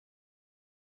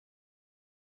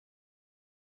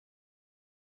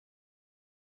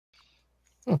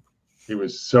He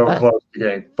was so close to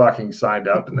getting fucking signed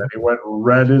up, and then he went and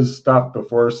read his stuff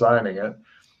before signing it.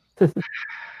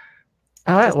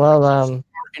 All right, well,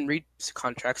 And read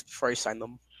contracts before I sign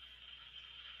them.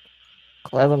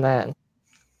 clever man.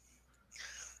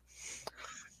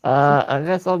 I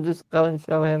guess I'll just go and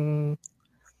show him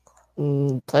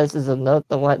places of note,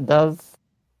 the White Dove,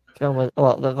 show him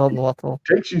the Golden Wattle.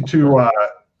 Takes you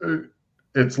to,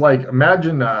 it's like,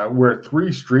 imagine where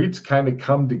three streets kind of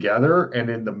come together, and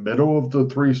in the middle of the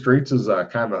three streets is a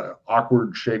kind of an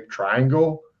awkward shaped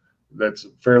triangle that's a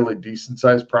fairly decent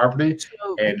sized property,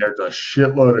 and there's a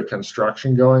shitload of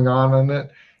construction going on in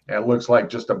it, and it looks like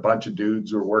just a bunch of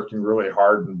dudes are working really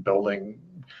hard and building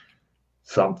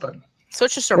something. So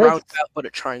it's just a roundabout, but a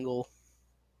triangle.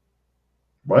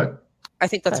 What? I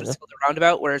think that's what's called a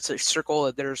roundabout, where it's a circle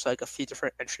and there's like a few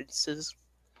different entrances.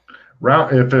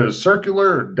 If it was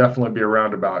circular, it'd definitely be a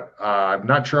roundabout. I'm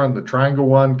not sure on the triangle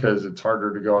one because it's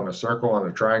harder to go in a circle on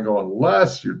a triangle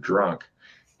unless you're drunk.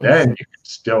 Then you can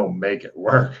still make it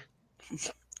work.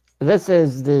 This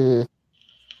is the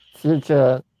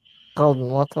future Golden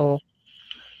Wattle,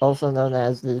 also known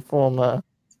as the former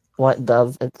White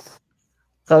Dove. It's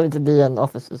going to be an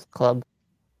officers' club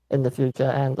in the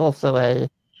future, and also a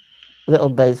little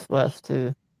base for us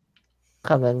to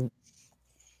come and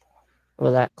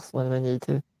relax when we need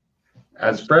to.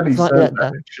 As Freddie says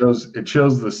that, it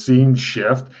shows the scene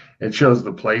shift. It shows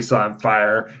the place on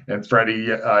fire, and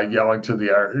Freddie yelling to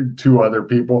the two other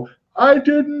people, "I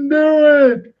didn't do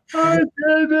it! I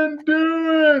didn't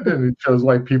do it!" And it shows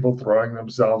like people throwing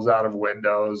themselves out of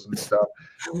windows and stuff.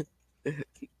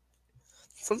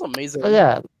 Sounds amazing. So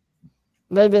yeah,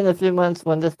 maybe in a few months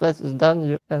when this place is done,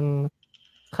 you can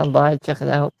come by, check it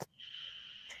out.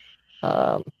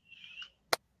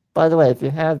 By the way, if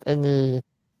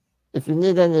you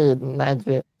need any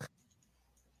magic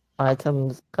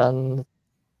items, guns,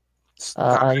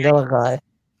 I know a guy.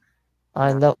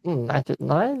 I know magic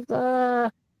knives. Do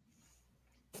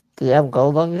you have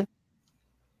gold on you?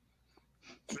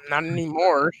 Not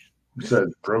anymore. You said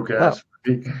broke ass.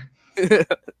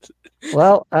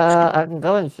 Well, I can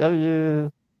go and show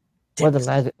you where the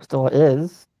magic store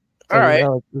is. All right.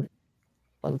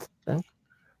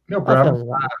 No problem.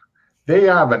 They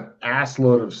have an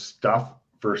assload of stuff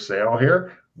for sale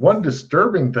here. One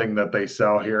disturbing thing that they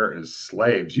sell here is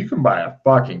slaves. You can buy a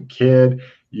fucking kid.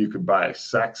 You can buy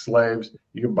sex slaves.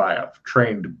 You can buy a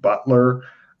trained butler,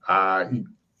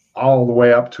 all the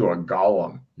way up to a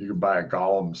golem. You can buy a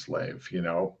golem slave,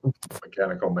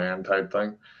 mechanical man type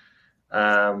thing.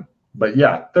 But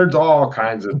yeah, there's all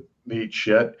kinds of neat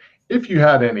shit. If you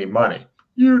had any money,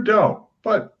 you don't.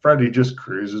 But Freddie just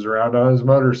cruises around on his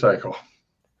motorcycle.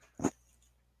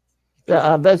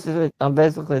 Yeah, I'm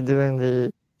basically doing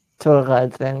the tour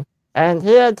guide thing. And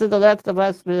here to the left of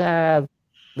us we have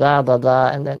blah blah blah,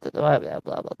 and then to the right we have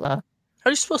blah blah blah. How do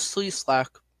you spell sleaze slack?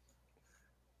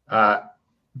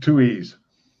 2 E's.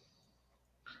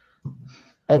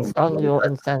 It's on your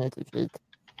insanity sheet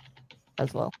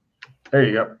as well. There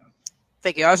you go.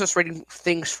 Thank you. I was just reading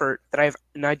things that I have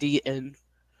an ID in.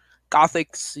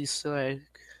 Gothic Seaside.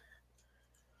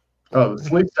 Oh, the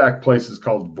sleep stack place is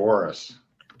called Boris.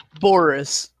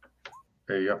 Boris.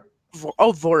 There you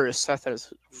go. Boris. I thought it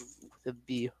was the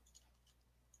B.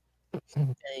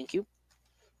 Thank you.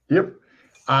 Yep.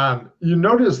 You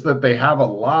notice that they have a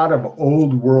lot of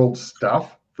old world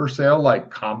stuff for sale, like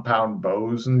compound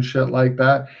bows and shit like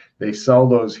that. They sell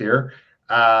those here.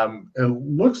 It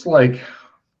looks like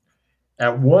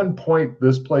at one point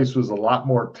this place was a lot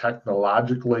more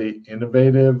technologically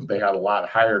innovative. They had a lot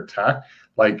higher tech.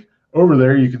 Like over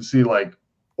there, you can see like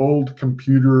old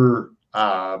computer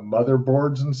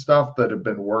motherboards and stuff that have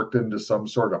been worked into some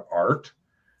sort of art.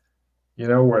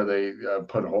 Where they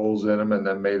put holes in them and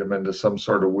then made them into some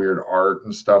sort of weird art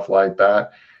and stuff like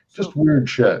that. Just weird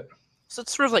shit. So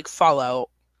it's sort of like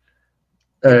Fallout.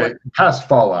 Past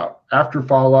Fallout. After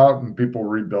Fallout, and people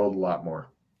rebuild a lot more.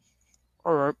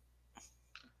 All right.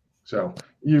 So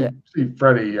you see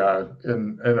Freddie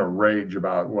in a rage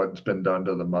about what's been done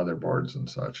to the motherboards and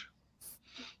such.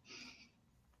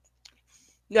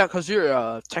 Yeah, because you're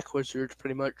a tech wizard,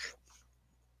 pretty much.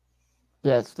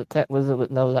 Yes, the tech wizard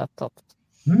with no laptop.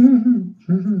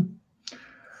 You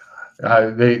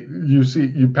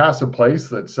pass a place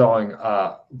that's selling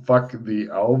fuck the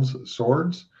elves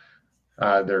swords.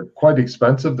 They're quite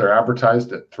expensive. They're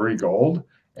advertised at 3 gold,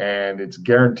 and it's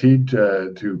guaranteed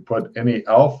to put any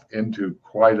elf into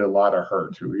quite a lot of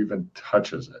hurt who even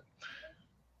touches it.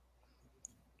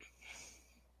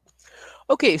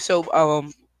 Okay, so all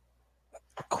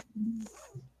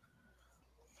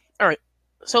right.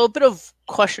 So a bit of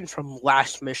question from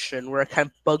last mission where I kind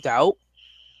of bugged out.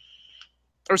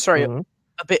 Or sorry, Mhm.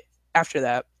 a bit after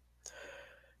that.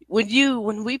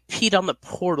 When we peed on the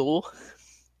portal,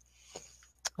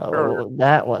 or Oh,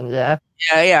 that one, yeah.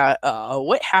 yeah.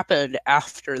 What happened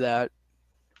after that?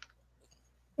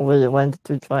 We went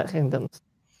to Twilight Kingdoms.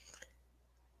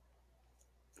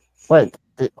 Wait,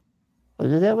 were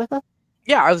you there with us?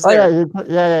 Yeah, I was Oh yeah,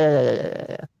 there.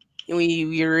 yeah.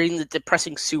 We were in the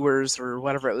depressing sewers or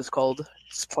whatever it was called.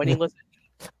 Disappointing was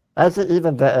it? That's an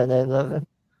even better name, Logan.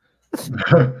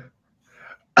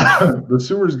 The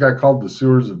sewers got called the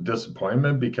sewers of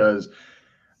disappointment because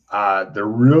they're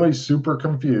really super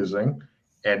confusing,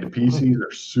 and the PCs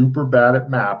are super bad at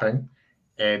mapping.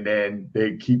 And then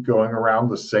they keep going around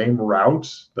the same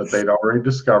routes that they'd already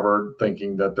discovered,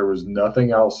 thinking that there was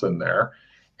nothing else in there.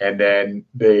 And then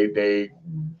they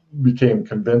became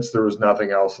convinced there was nothing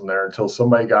else in there until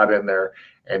somebody got in there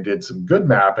and did some good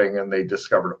mapping, and they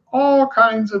discovered all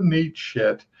kinds of neat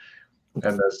shit.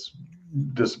 And this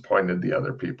disappointed the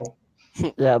other people.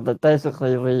 Yeah, but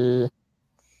basically we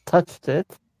touched it,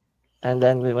 and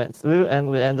then we went through,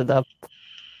 and we ended up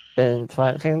in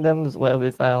Twilight Kingdoms where we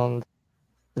found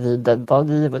the dead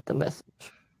body with the message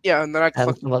Yeah, and then I and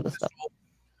collected some other stuff.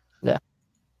 Yeah.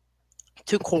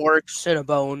 2 quartz and a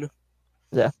bone.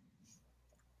 Yeah.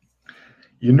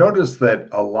 You notice that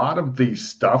a lot of the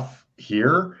stuff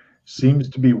here seems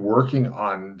to be working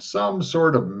on some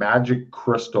sort of magic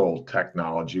crystal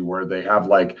technology where they have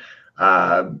like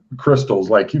crystals,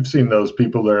 like you've seen those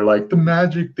people that are like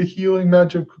the healing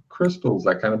magic crystals,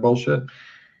 that kind of bullshit.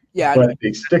 Yeah, But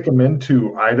they stick them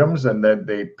into items and then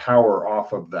they power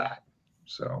off of that.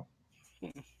 So.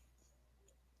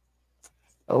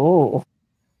 Oh,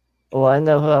 I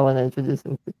know who I want to introduce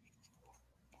him to.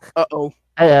 Uh-oh.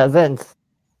 Hey, Vince.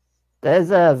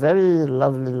 There's a very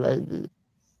lovely lady,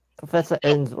 Professor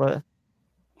Ainsworth.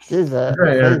 She's a You're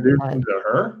going to favorite of introduce mine. them to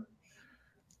her?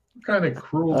 What kind of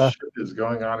cruel shit is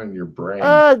going on in your brain?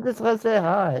 Just want to say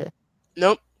hi.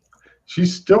 Nope.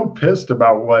 She's still pissed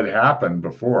about what happened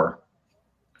before.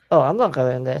 Oh, I'm not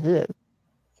going there. He is.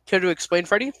 Care to explain,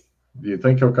 Freddy? Do you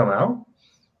think he'll come out?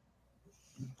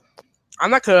 I'm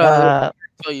not gonna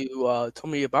tell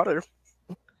me about her.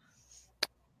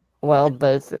 Well,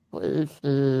 basically,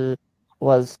 she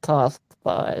was tasked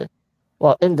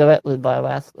indirectly by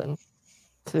Rasslin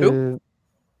to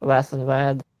Rasslin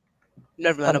Rad.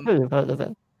 Never met I'm him. sure you've heard of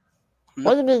him. No.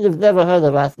 What do you mean you've never heard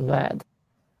of Rasslin Rad?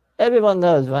 Everyone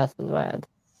knows Rasslin Rad.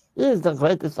 He is the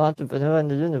greatest entrepreneur in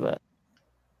the universe.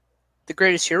 The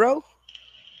greatest hero?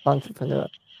 Entrepreneur.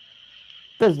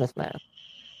 Businessman.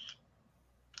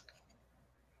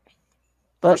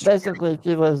 But basically,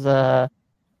 she was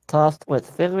tasked with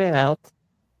figuring out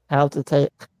how to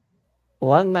take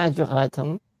one magic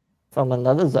item from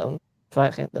another zone,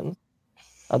 Twilight Kingdom,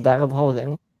 a bag of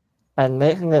holding, and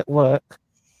making it work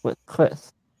with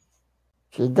Chris.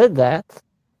 She did that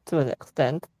to an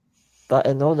extent, but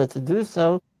in order to do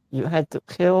so, you had to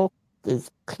kill these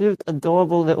cute,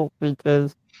 adorable little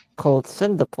creatures called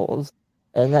Cinderpools,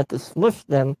 and you had to smush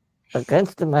them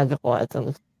against the magical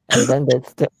items, and then they'd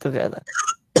stick together.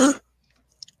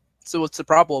 So what's the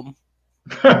problem?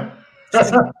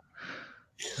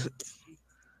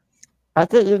 I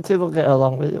think you two will get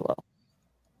along really well.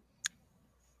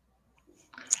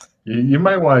 You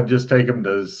might want to just take him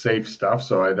to safe stuff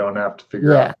so I don't have to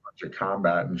figure out a bunch of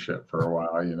combat and shit for a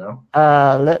while, you know?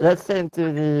 Let's take him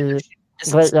to the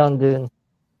Great Dune.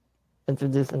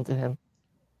 Introduce him to him.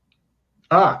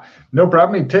 No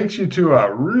problem. He takes you to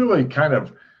a really kind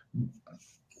of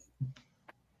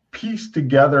pieced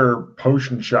together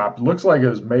potion shop. Looks like it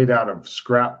was made out of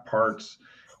scrap parts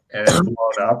and it's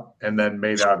blown up and then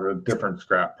made out of different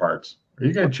scrap parts. Are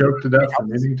you going to choke to death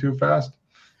from eating too fast?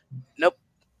 Nope.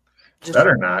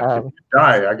 Better not. If you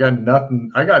die, I got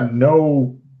nothing. I got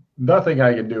nothing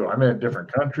I can do. I'm in a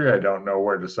different country. I don't know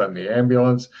where to send the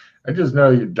ambulance. I just know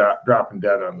you're dropping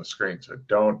dead on the screen, so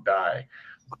don't die.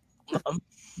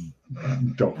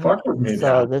 Don't fuck with me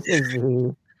now. So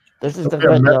this is the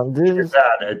Great Dune.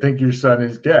 I think your son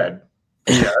is dead.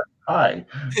 Yeah. Hi.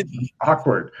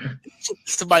 Awkward.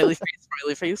 Smiley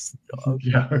face.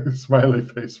 Yeah, smiley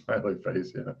face.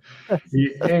 Yeah.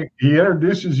 He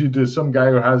introduces you to some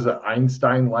guy who has an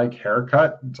Einstein-like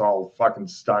haircut. It's all fucking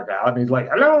stuck out, and he's like,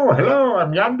 "Hello,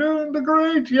 I'm Yandun, the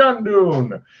Great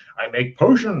Yandun. I make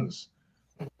potions.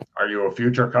 Are you a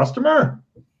future customer?"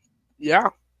 Yeah.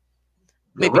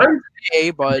 Maybe Right.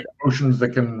 today, but potions that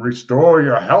can restore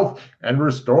your health and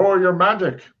restore your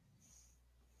magic.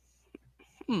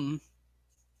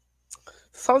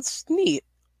 Sounds neat.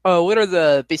 What are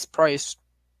the base price?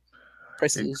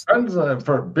 prices. Depends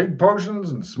for big potions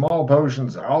and small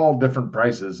potions, all different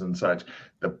prices and such.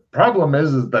 The problem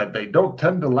is that they don't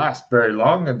tend to last very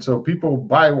long, and so people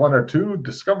buy one or two,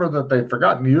 discover that they've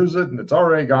forgotten to use it, and it's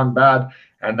already gone bad,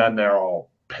 and then they're all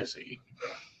pissy.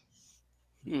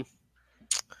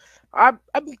 I'm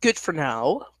good for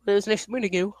now. It was nice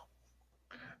meeting you.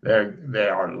 They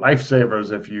are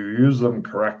lifesavers if you use them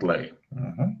correctly.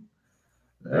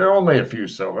 They're only a few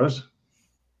silvers.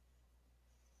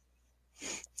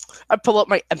 I pull up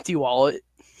my empty wallet.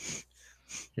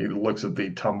 He looks at the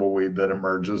tumbleweed that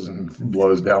emerges and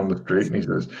blows down the street, and he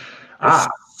says, "Ah,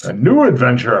 a new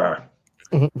adventurer.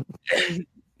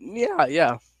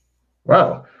 Yeah.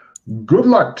 Well, good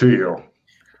luck to you."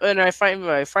 And I find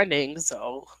my findings,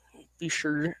 so be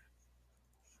sure.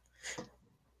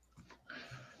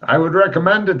 I would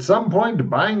recommend at some point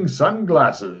buying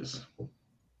sunglasses.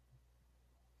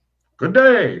 Good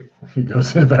day. He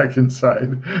goes back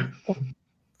inside.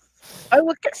 I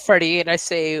look at Freddy and I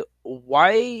say,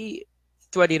 why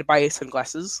do I need to buy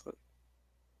sunglasses?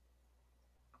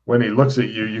 When he looks at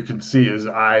you, you can see his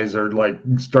eyes are like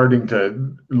starting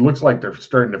to, it looks like they're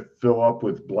starting to fill up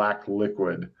with black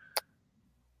liquid.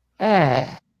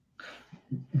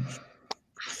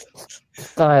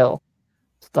 Style.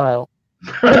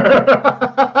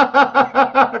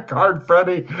 Card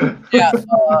Freddy. Yeah,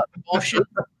 bullshit.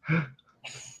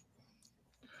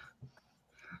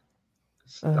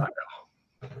 Style.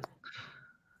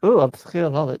 Ooh, obscure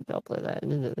knowledge. I'll play that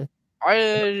immediately.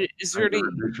 Is there any...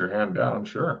 Reach your hand down,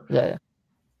 sure. Yeah.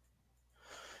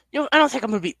 I don't think I'm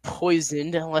going to be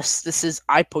poisoned unless this is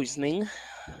eye poisoning.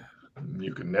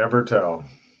 You can never tell.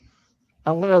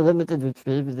 I'm going to limited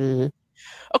retrieve the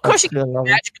Of course, you obscure can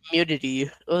knowledge. magic immunity.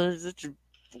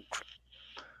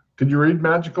 Could you read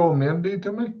magical immunity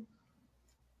to me?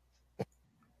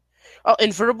 Oh,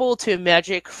 invulnerable to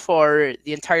magic for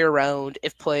the entire round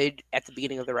if played at the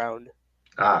beginning of the round.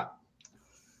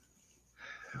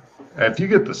 If you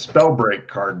get the spell break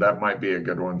card, that might be a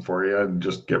good one for you. And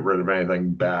just get rid of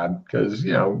anything bad because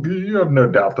you have no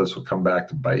doubt this will come back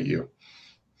to bite you.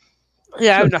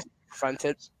 Yeah, I have nothing to prevent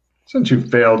it. Since you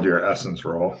failed your essence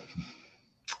roll.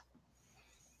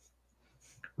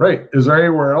 Right. Is there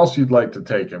anywhere else you'd like to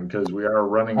take him? Because we are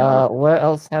running out. Where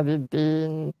else have you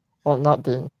been or not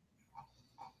been?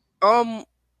 What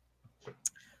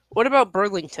about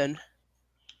Burlington?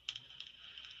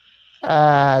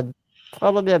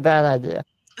 Probably a bad idea.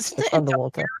 Isn't It's it in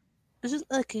underwater. Isn't it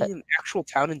like an actual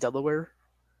town in Delaware?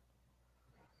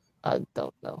 I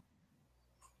don't know.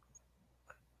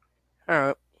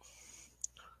 Alright.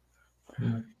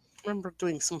 I remember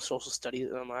doing some social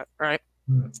studies on that. Alright.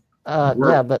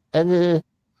 Yeah, but any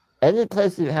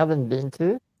place you haven't been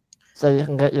to, so you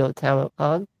can get your tarot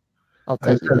card, I'll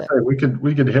I was take you going there. to say,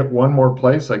 we could hit one more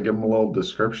place. I give him a little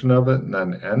description of it and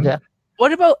then end. Yeah.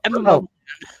 What about MMO?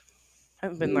 I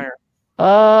haven't been there.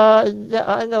 Yeah,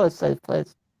 I know a safe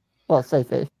place. Well,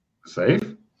 safe-ish. Safe?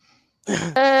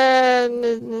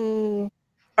 And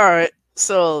Alright,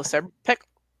 so Cyberpunk?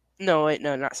 No, wait,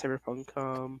 no, not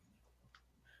Cyberpunk.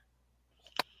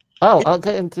 I'll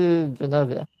take him to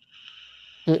Genovia.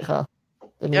 Yeah.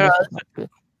 Yeah, Have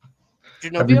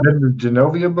Genovia? you been to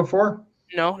Genovia before?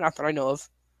 No, not that I know of.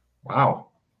 Wow.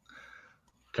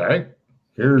 Okay.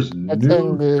 Here's It's new.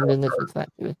 in the Munitions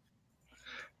Factory.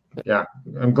 Yeah,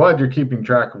 I'm glad you're keeping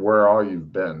track of where all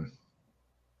you've been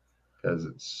because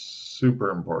it's super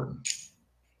important.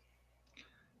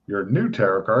 Your new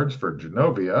tarot cards for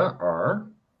Genovia are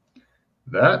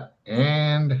that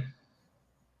and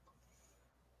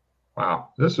wow,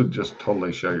 this would just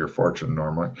totally show your fortune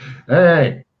normally.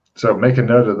 Hey, so make a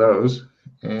note of those.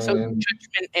 And So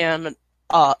Judgment and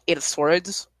Eight of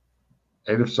Swords.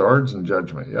 Eight of Swords and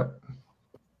Judgment, yep.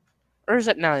 Or is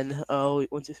that 9? Oh,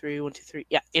 wait, 1, 2, 3, 1, 2, 3.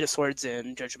 Yeah, Eight of Swords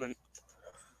and Judgment.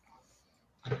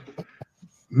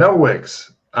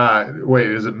 Melwicks. Wait,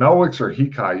 is it Melwicks or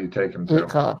Hikai you take him to?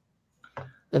 Hikai.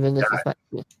 The Munitions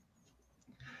Factory.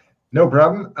 No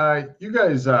problem. You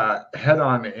guys head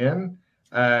on in.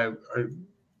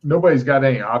 Nobody's got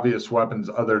any obvious weapons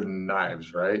other than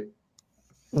knives, right?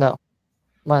 No.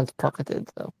 Mine's pocketed,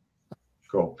 so.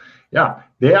 Cool. Yeah,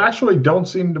 they actually don't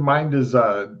seem to mind his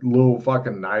little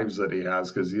fucking knives that he has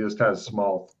because he just has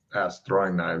small ass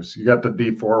throwing knives. You got the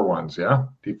D4 ones, yeah?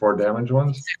 D4 damage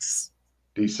ones? 6.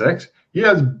 D6? He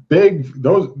has big,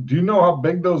 those, do you know how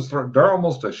big those are? They're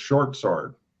almost a short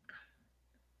sword.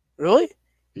 Really?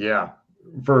 Yeah.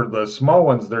 For the small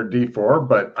ones, they're D4,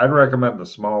 but I'd recommend the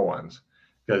small ones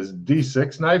because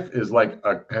D6 knife is like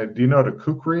do you know what a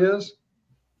kukri is?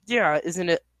 Yeah, isn't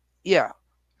it? Yeah.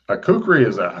 A kukri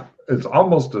is it's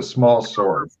almost a small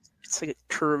sword. It's like a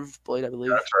curved blade, I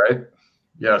believe. That's right.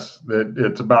 Yes,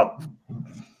 it's about.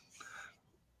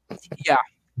 Yeah.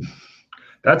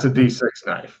 That's a D6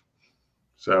 knife.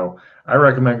 So I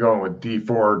recommend going with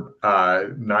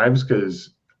D4 knives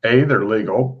because A, they're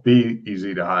legal, B,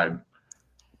 easy to hide.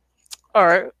 All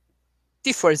right.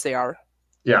 D4s they are.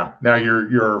 Yeah. Now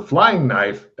your flying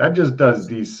knife, that just does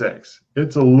D6.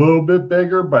 It's a little bit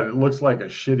bigger, but it looks like a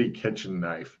shitty kitchen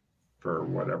knife for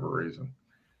whatever reason.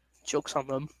 Jokes on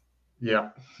them. Yeah.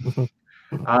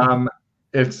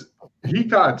 It's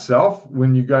Hika itself,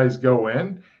 when you guys go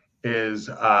in, is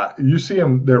you see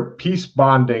them, they're peace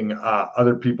bonding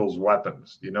other people's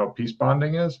weapons. Do you know what peace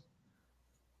bonding is?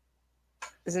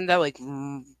 Isn't that like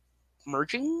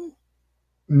merging?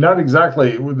 Not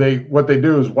exactly. What they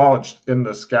do is while it's in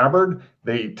the scabbard,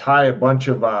 they tie a bunch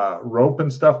of rope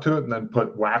and stuff to it, and then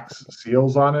put wax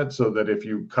seals on it, so that if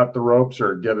you cut the ropes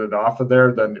or get it off of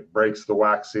there, then it breaks the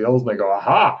wax seals. And they go,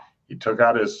 "Aha! He took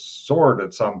out his sword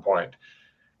at some point,"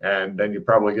 and then you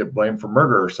probably get blamed for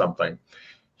murder or something.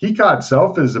 Hika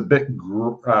itself is a bit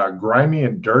grimy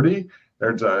and dirty.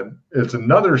 It's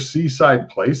another seaside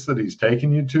place that he's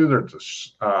taking you to.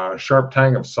 There's a sharp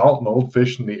tang of salt and old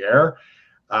fish in the air.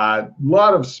 A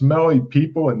lot of smelly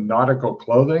people in nautical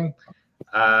clothing.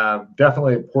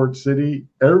 Definitely a port city.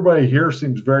 Everybody here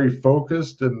seems very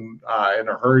focused and in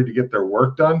a hurry to get their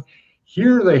work done.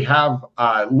 Here they have,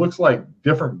 it looks like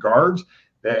different guards.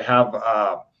 They have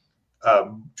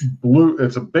blue.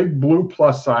 It's a big blue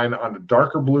plus sign on a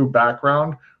darker blue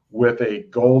background with a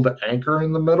gold anchor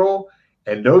in the middle.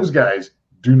 And those guys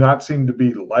do not seem to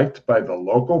be liked by the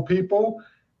local people.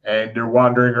 And they're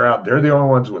wandering around. They're the only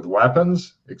ones with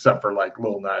weapons, except for like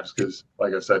little knives, because,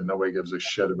 like I said, nobody gives a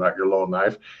shit about your little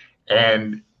knife.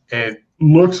 And it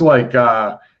looks like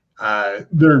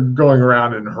they're going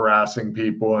around and harassing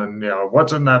people, and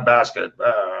what's in that basket,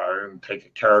 and take a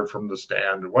carrot from the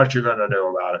stand, and what you gonna do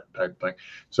about it, type thing.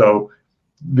 So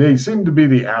they seem to be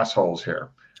the assholes here.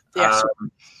 Yes.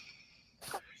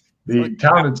 The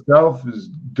town itself is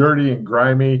dirty and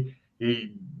grimy.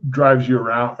 He drives you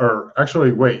around, or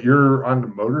actually, wait, you're on the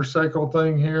motorcycle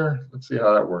thing here. Let's see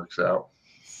how that works out.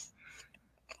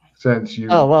 Since you.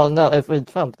 Oh well, no. If we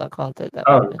trumped, I can't take that.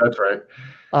 Oh, that's right.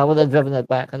 I would have driven it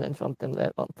back and then trumped him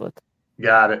there on foot.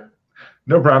 Got it.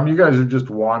 No problem. You guys are just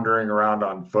wandering around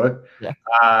on foot. Yeah.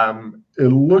 It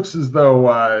looks as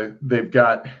though they've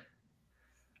got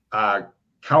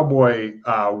cowboy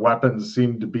weapons.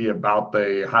 Seem to be about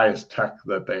the highest tech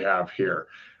that they have here.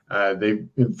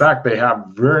 In fact, they have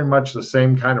very much the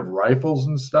same kind of rifles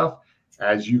and stuff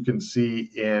as you can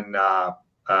see in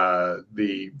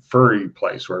the furry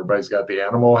place where everybody's got the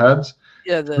animal heads.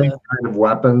 Yeah, same kind of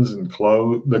weapons and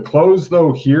clothes. The clothes,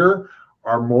 though, here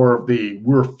are more of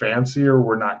we're fancier.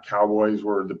 We're not cowboys.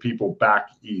 We're the people back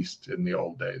east in the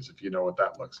old days, if you know what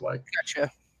that looks like.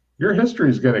 Gotcha. Your history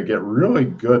is going to get really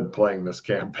good playing this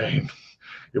campaign.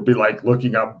 You'll be like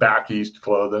looking up back east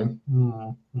clothing.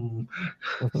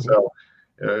 So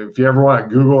if you ever want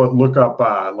to Google it, look up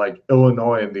like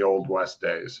Illinois in the old West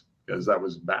days, because that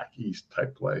was back east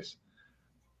type place,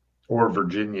 or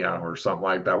Virginia or something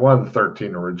like that. One of the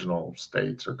 13 original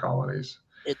states or colonies.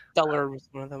 Delaware was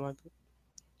one of them.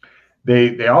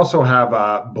 They also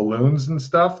have balloons and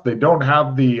stuff. They don't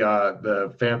have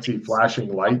the fancy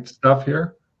flashing light stuff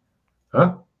here.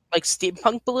 Huh? Like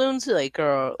steampunk balloons, like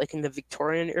in the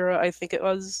Victorian era, I think it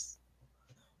was.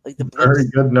 Like the Very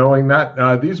good knowing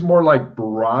that. These are more like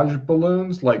barrage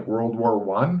balloons, like World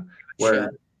War I,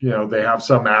 where they have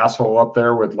some asshole up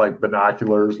there with like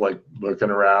binoculars, like looking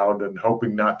around and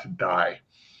hoping not to die.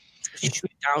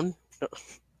 Shoot down.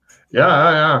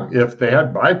 Yeah. If they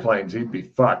had biplanes, he'd be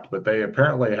fucked, but they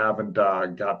apparently haven't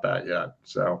got that yet.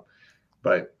 So,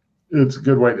 but it's a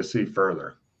good way to see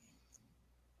further.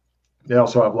 They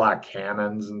also have like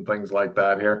cannons and things like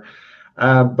that here.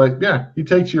 But yeah, he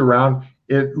takes you around.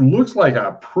 It looks like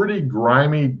a pretty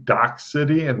grimy dock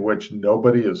city in which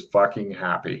nobody is fucking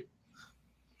happy.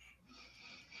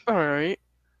 All right.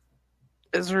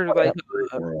 Is there like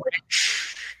a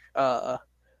rich?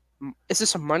 Is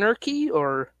this a monarchy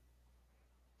or?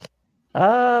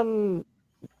 There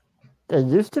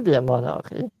used to be a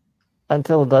monarchy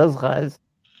until those guys,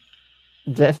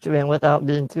 gesturing without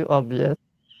being too obvious,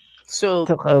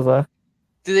 took over.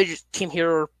 Did they just came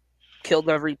here, killed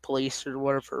every police or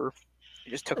whatever?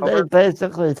 They just took over? They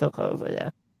basically took over, yeah.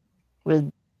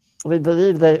 We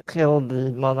believe they killed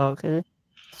the monarchy.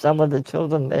 Some of the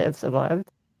children may have survived.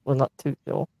 We're not too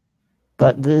sure.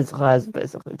 But these guys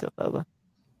basically took over.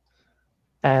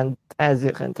 And as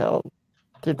you can tell,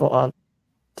 people aren't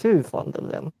too fond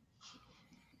of them.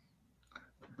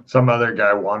 Some other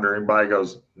guy wandering by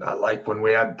goes, "Not like when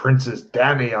we had Princess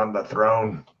Danny on the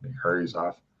throne." He hurries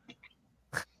off.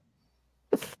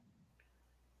 Do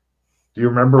you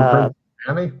remember Princess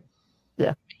Danny?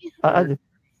 Yeah, I do.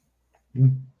 Hmm.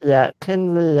 Yeah,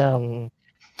 Kinley.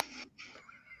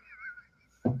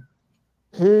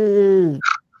 He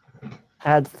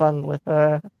had fun with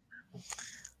her,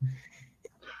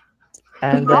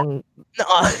 and then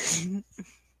No.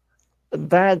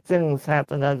 bad things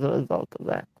happen as a result of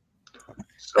that.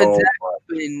 Is So that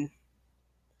when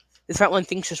is that when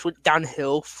things just went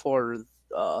downhill for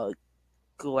uh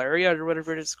Galeria or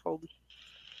whatever it is called?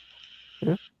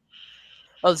 Yeah.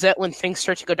 Oh, is that when things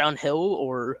start to go downhill,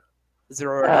 or is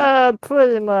there already?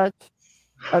 Pretty much.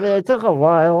 I mean, it took a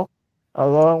while, a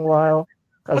long while,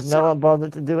 because What's no the? one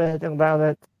bothered to do anything about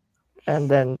it, and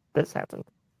then this happened.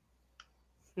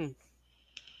 Hmm.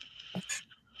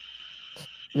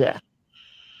 Yeah,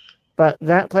 but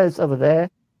that place over there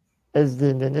is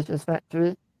the munitions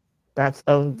factory that's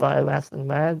owned by Ras and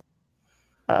Mad.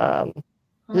 Um,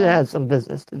 he has some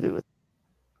business to do with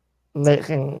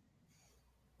making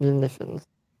munitions.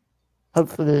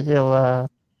 Hopefully, he'll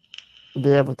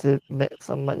be able to make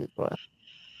some money for it.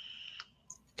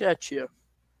 Gotcha.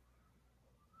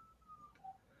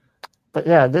 But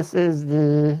yeah, this is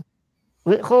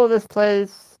we call this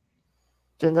place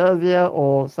Genovia,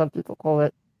 or some people call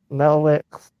it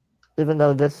Melwix, even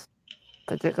though this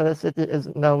particular city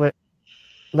isn't Melwix.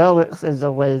 Melwix is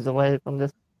a ways away from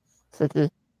this city.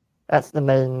 That's the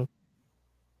main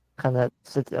kind of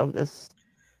city of this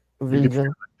you can hear region.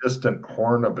 the distant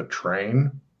horn of a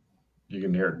train. You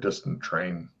can hear a distant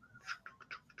train.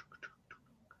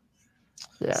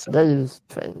 Yeah, So, they use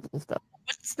trains and stuff.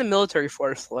 what's the military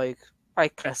force like? I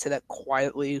kind of say that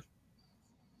quietly.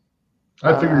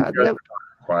 I figured Uh, you guys nev- were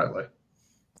talking quietly.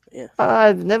 Yeah.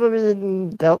 I've never really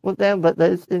dealt with them, but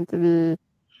they seem to be.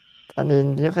 I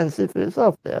mean, you can see for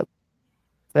yourself. They're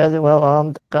fairly well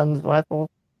armed, guns, rifles,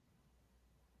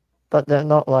 but they're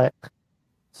not like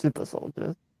super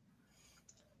soldiers.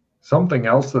 Something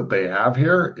else that they have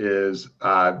here is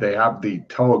they have the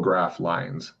telegraph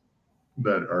lines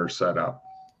that are set up.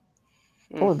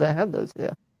 Oh, they have those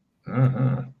here.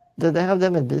 Mm-hmm. Do they have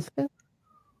them in Biscuit?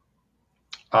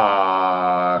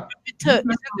 To,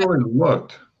 Never really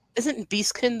looked. isn't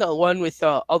Beastkin the one with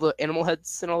all the animal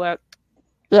heads and all that?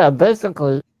 Yeah,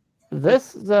 basically,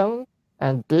 this zone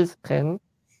and Biskin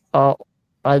are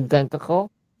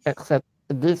identical, except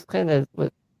Biskin is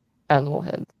with animal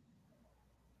heads.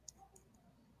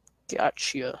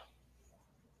 Gotcha.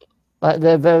 Like,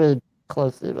 they're very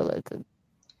closely related.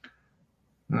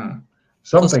 Hmm. Close.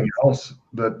 Something else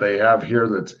that they have here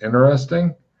that's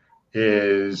interesting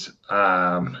is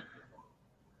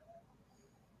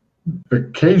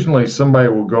occasionally somebody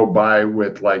will go by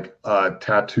with like a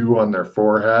tattoo on their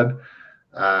forehead,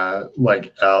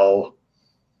 like L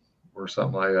or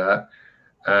something like that.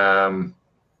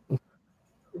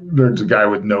 There's a guy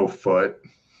with no foot.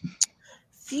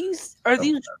 These are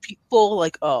these people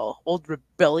like old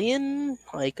rebellion,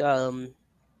 like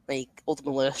old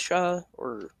militia,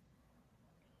 or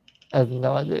I have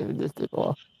no idea who these people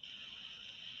are.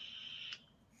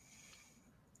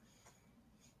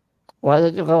 Why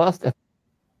did you go ask them?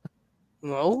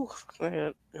 no?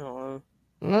 No,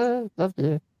 it's up to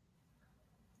you.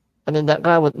 I mean, that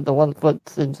guy with the 1 foot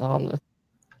seems harmless.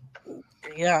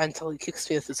 Yeah, until he kicks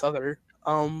me with this other.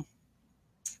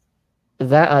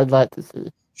 That I'd like to see.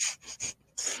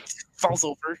 Falls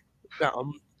over.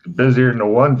 Um, Busier than a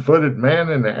one-footed man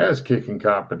in the ass-kicking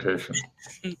competition.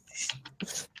 you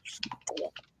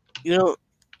know,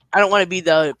 I don't want to be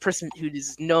the person who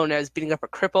is known as beating up a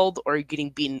crippled or getting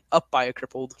beaten up by a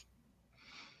crippled.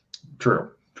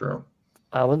 True, true.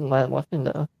 I wouldn't mind watching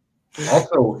that.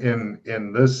 Also, in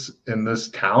this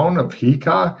town of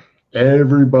Hika,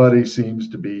 everybody seems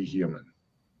to be human.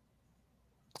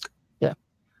 Yeah.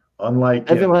 Unlike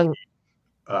Everyone,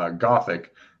 in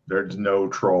Gothic, there's no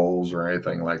trolls or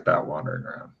anything like that wandering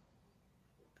around.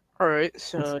 All right,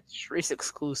 so it's race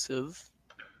exclusive.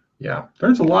 Yeah,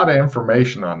 there's a lot of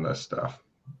information on this stuff.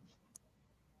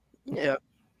 Yeah.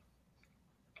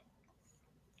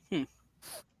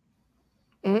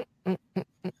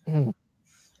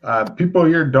 People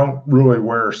here don't really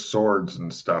wear swords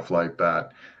and stuff like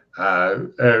that.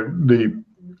 The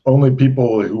only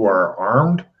people who are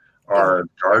armed are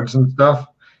guards and stuff.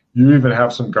 You even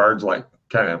have some guards like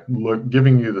kind of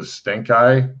giving you the stink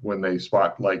eye when they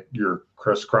spot like your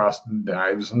crisscrossed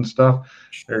knives and stuff.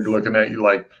 They're looking at you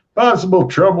like possible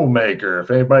troublemaker.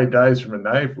 If anybody dies from a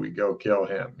knife, we go kill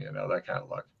him. You know, that kind of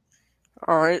look.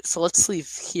 All right, so let's leave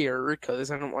here because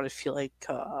I don't want to feel like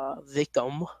a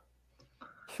victim.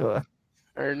 sure.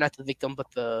 Or not the victim, but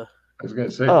the... I was going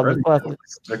to say, Oh, Freddy's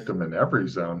a victim in every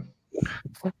zone.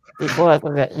 before I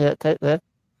forget, here, take this.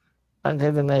 I'm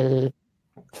giving a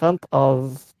chunk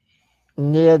of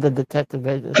near the detective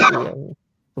agency in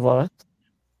Forest.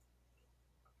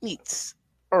 Neat.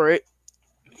 Alright.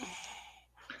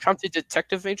 Come to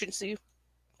detective agency?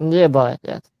 Nearby,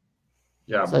 yes.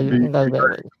 Yeah, So you be can go there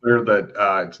very with it. clear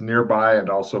that it's nearby, and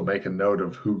also make a note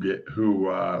of who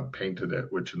painted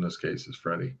it, which in this case is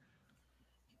Freddy.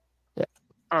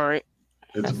 Alright.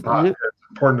 It's Yes,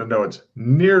 important to know it's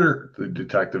near the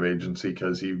detective agency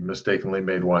because he mistakenly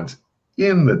made ones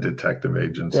in the detective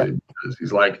agency because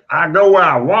he's like, I go where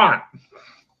I want.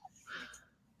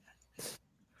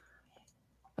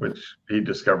 Which he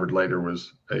discovered later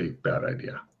was a bad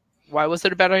idea. Why was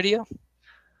it a bad idea?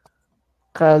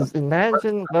 Because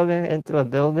imagine going into a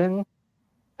building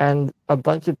and a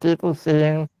bunch of people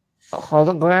seeing a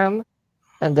hologram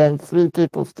and then 3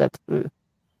 people step through.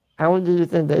 How do you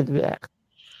think they'd react?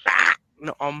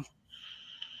 No,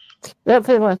 Yeah,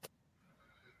 pretty much.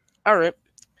 alright.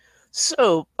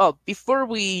 So, before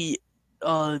we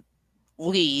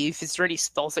leave, is there any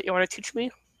spells that you want to teach me?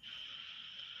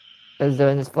 Is there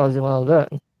any spells you want to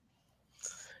learn?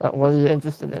 What are you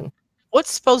interested in? What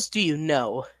spells do you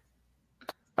know?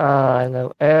 I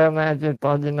know air magic,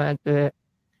 body magic,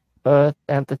 earth,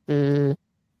 empathy,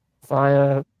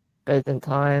 fire, space and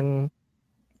time,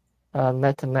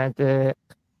 meta magic,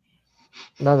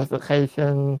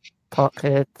 nullification,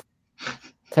 pocket,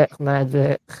 tech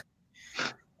magic,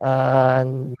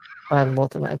 and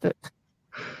water magic.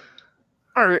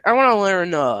 Alright, I want to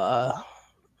learn,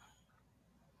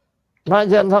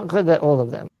 Mind you, I'm not good at all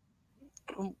of them.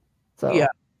 So, yeah.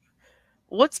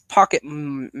 What's pocket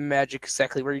magic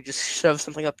exactly? Where you just shove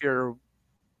something up your...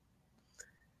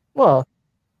 well,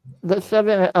 the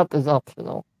shoving it up is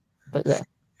optional. But yeah,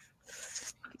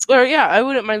 Well, yeah, I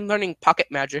wouldn't mind learning pocket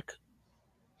magic.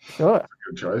 sure.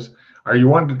 Good choice. Are you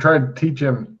wanting to try to teach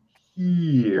him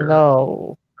here?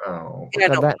 No. Oh, Yeah,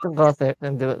 Go no. back to Gothic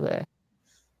and do it there.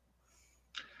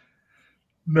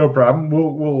 no problem.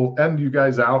 We'll end you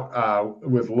guys out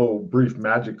with a little brief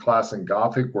magic class in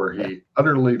Gothic where he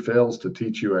utterly fails to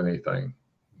teach you anything.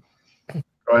 Go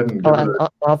ahead and give it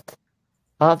and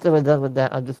after we're done with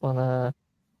that, I just want to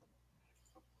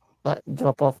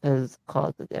drop off his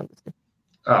cards at the embassy.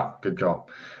 Oh, good call.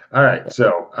 All right,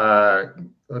 so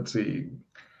let's see.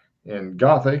 In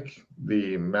Gothic,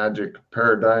 the magic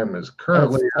paradigm is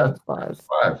currently at 5.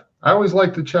 5. I always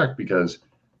like to check because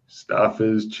stuff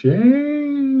is changing.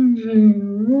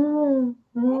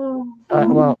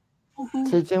 Well,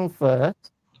 teaching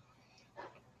first.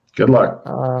 Good luck.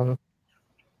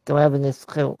 Do I have any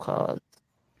skill cards?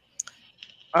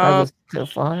 I have a skill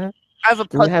 5. I have a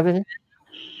Do you have any?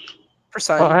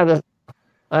 percent. Oh, I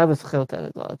have a skill 10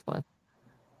 as well. It's fine.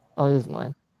 I'll use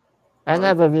mine. And I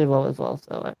have a reroll as well,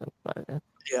 so I can try it.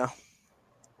 Yeah.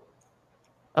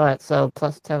 Alright, so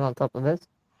plus 10 on top of this.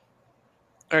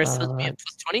 Alright, so it'd be a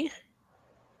plus 20?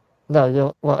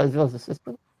 No, is yours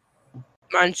assistant?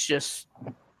 Mine's just...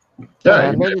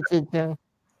 Yeah, maybe teaching.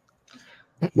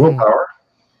 willpower.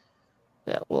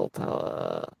 Yeah,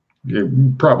 willpower. You're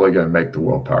probably going to make the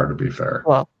willpower, to be fair.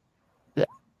 Well, yeah.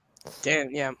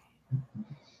 Damn, yeah.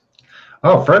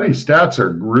 Oh, Freddy's stats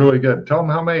are really good. Tell him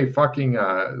how many fucking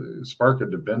Spark of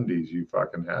Divinities you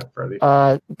fucking had, Freddy.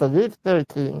 Believe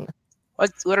 13.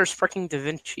 What are sparking Da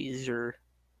Vinci's or...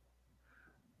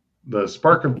 The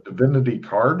Spark of Divinity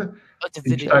card,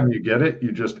 Divinity. each time you get it,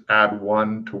 you just add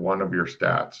 1 to one of your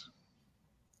stats.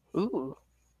 Ooh.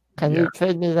 Can you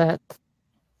trade me that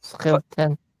skill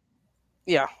 10?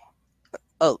 Yeah.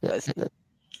 Oh, Yeah, I see.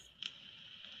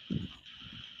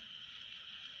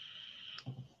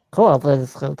 Cool, I'll play the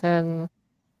skill 10.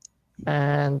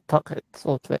 And pocket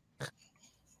soul trick.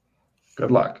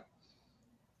 Good luck.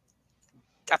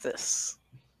 Got this.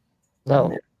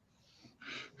 No.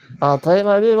 I'll play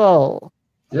my reroll.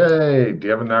 Yay! Do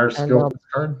you have another skill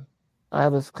card? I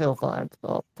have a skill 5, so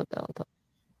I'll put that on top.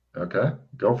 Okay.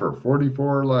 Go for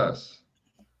 44 or less.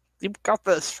 You got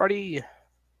this, Freddy.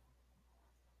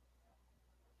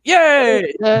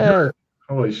 Yay! Yay!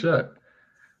 Holy shit.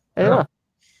 Yeah.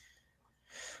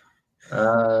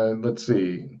 Let's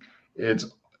see. It's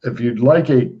if you'd like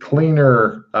a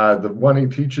cleaner, the one he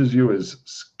teaches you is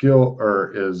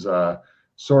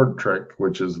sword trick,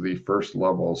 which is the first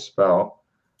level spell.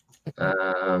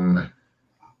 I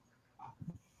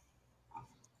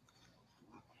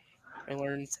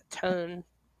learned 10.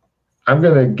 I'm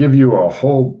gonna give you a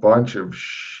whole bunch of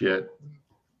shit.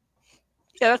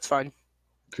 Yeah, that's fine.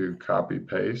 To copy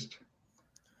paste.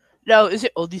 Now, is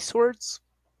it oldie swords?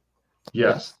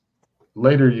 Yes.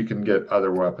 later you can get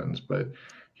other weapons, but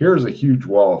here's a huge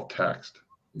wall of text.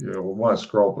 You'll want to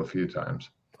scroll up a few times.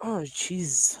 Oh,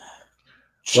 jeez.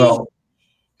 Well,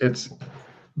 it's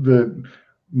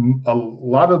a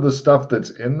lot of the stuff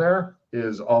that's in there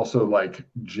is also like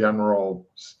general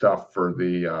stuff for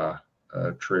the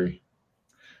tree.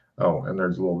 Oh, and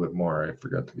there's a little bit more I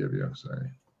forgot to give you. Sorry.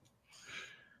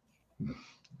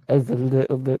 There's a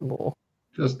little bit more.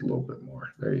 Just a little bit more.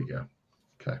 There you go.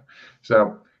 Okay.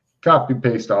 So copy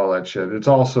paste all that shit. It's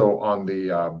also on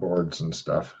the boards and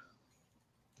stuff.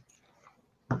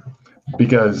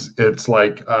 Because it's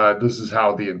like this is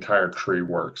how the entire tree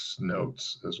works,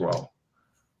 notes as well.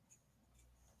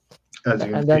 As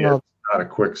you can see, it's not a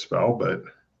quick spell, but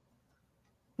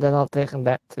then I'll take them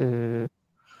back to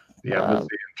the embassy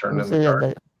and turn in the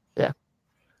card. Yeah.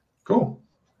 Cool.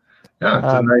 Yeah,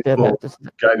 it's a nice little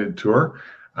guided tour.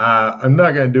 I'm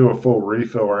not going to do a full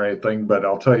refill or anything, but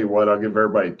I'll tell you what, I'll give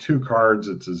everybody 2 cards.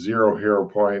 It's a 0 hero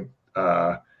point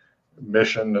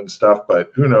mission and stuff,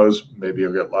 but who knows? Maybe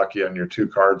you'll get lucky on your 2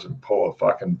 cards and pull a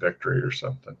fucking victory or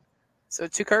something. So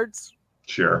 2 cards?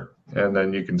 Sure. And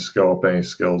then you can skill up any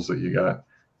skills that you got.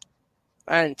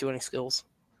 I didn't do any skills.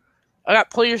 I got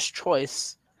player's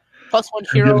choice. +1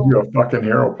 hero. It gives you a fucking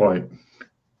hero point.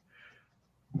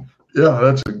 Yeah,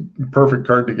 that's a perfect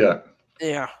card to get.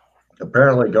 Yeah.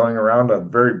 Apparently going around a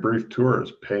very brief tour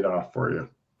has paid off for you.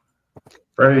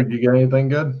 Freddie, did you get anything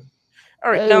good?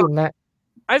 All right, now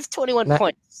I have 21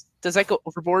 points. Does that go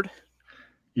overboard?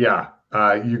 Yeah.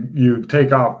 You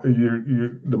take off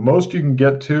the most you can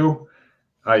get to.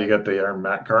 You got the Iron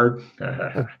Mat card.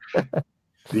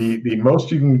 The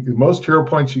most hero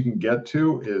points you can get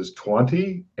to is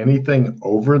 20. Anything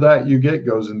over that you get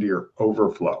goes into your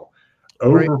overflow.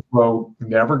 Overflow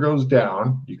never goes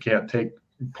down. You can't take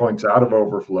points out of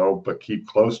overflow, but keep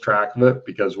close track of it,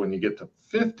 because when you get to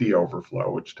 50 overflow,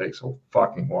 which takes a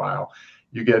fucking while,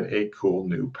 you get a cool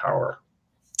new power.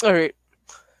 All right.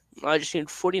 I just need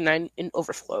 49 in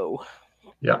overflow.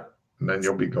 Yeah, and then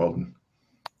you'll be golden.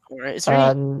 All right. Is there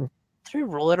any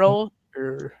roll at all?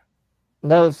 Or...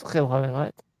 No, it's still having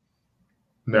right.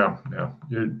 No,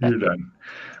 you're done.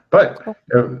 But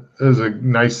it was a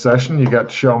nice session. You got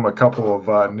to show them a couple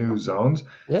of new zones.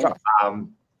 Yeah.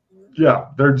 Yeah,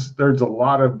 there's a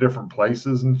lot of different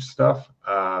places and stuff.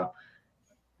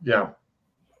 Yeah,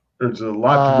 there's a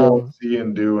lot to go and see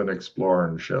and do and explore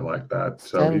and shit like that.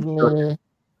 So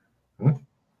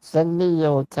send me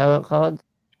your tarot cards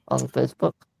on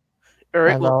Facebook, all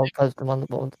right, and I'll post them on the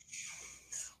board.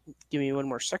 Give me 1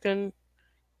 more second.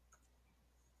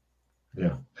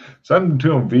 Yeah, send them to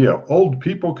them via old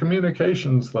people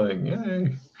communications thing.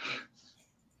 Yay.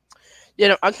 You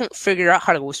know, I couldn't figure out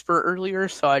how to whisper earlier,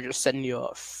 so I just sent you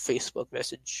a Facebook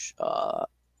message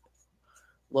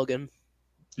login.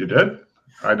 You did?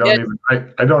 I don't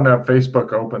I don't have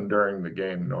Facebook open during the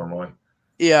game normally.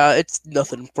 Yeah, it's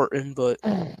nothing important, but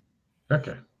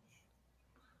okay.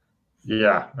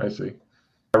 Yeah, I see.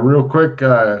 Real quick,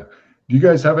 do you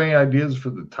guys have any ideas for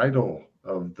the title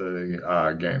of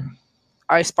the game?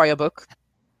 I Spy a Book.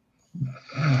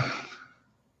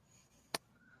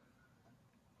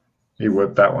 He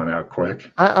whipped that one out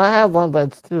quick. I have one, but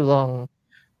it's too long.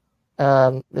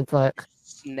 It's like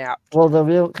snap. Well, the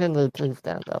real Cthulhu, please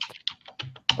stand up.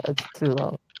 But it's too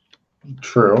long.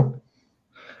 True.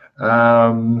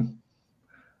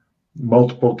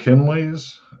 Multiple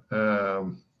Kinleys.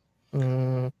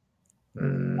 One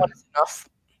is enough.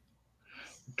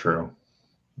 True.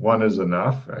 One is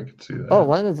enough. I could see that. Oh,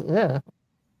 one is, yeah.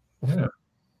 Yeah.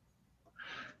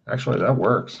 Actually, that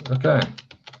works. Okay.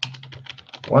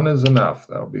 One is enough.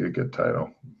 That'll be a good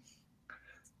title.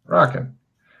 Rockin'.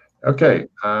 Okay.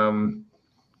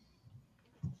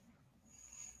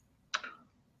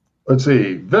 Let's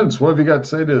see. Vince, what have you got to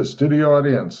say to the studio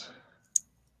audience?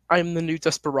 I'm the new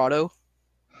Desperado.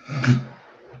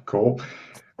 Cool.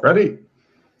 Ready?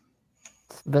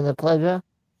 It's been a pleasure.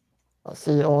 I'll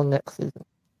see you all next season.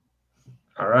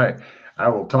 All right. I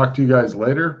will talk to you guys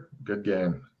later. Good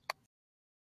game.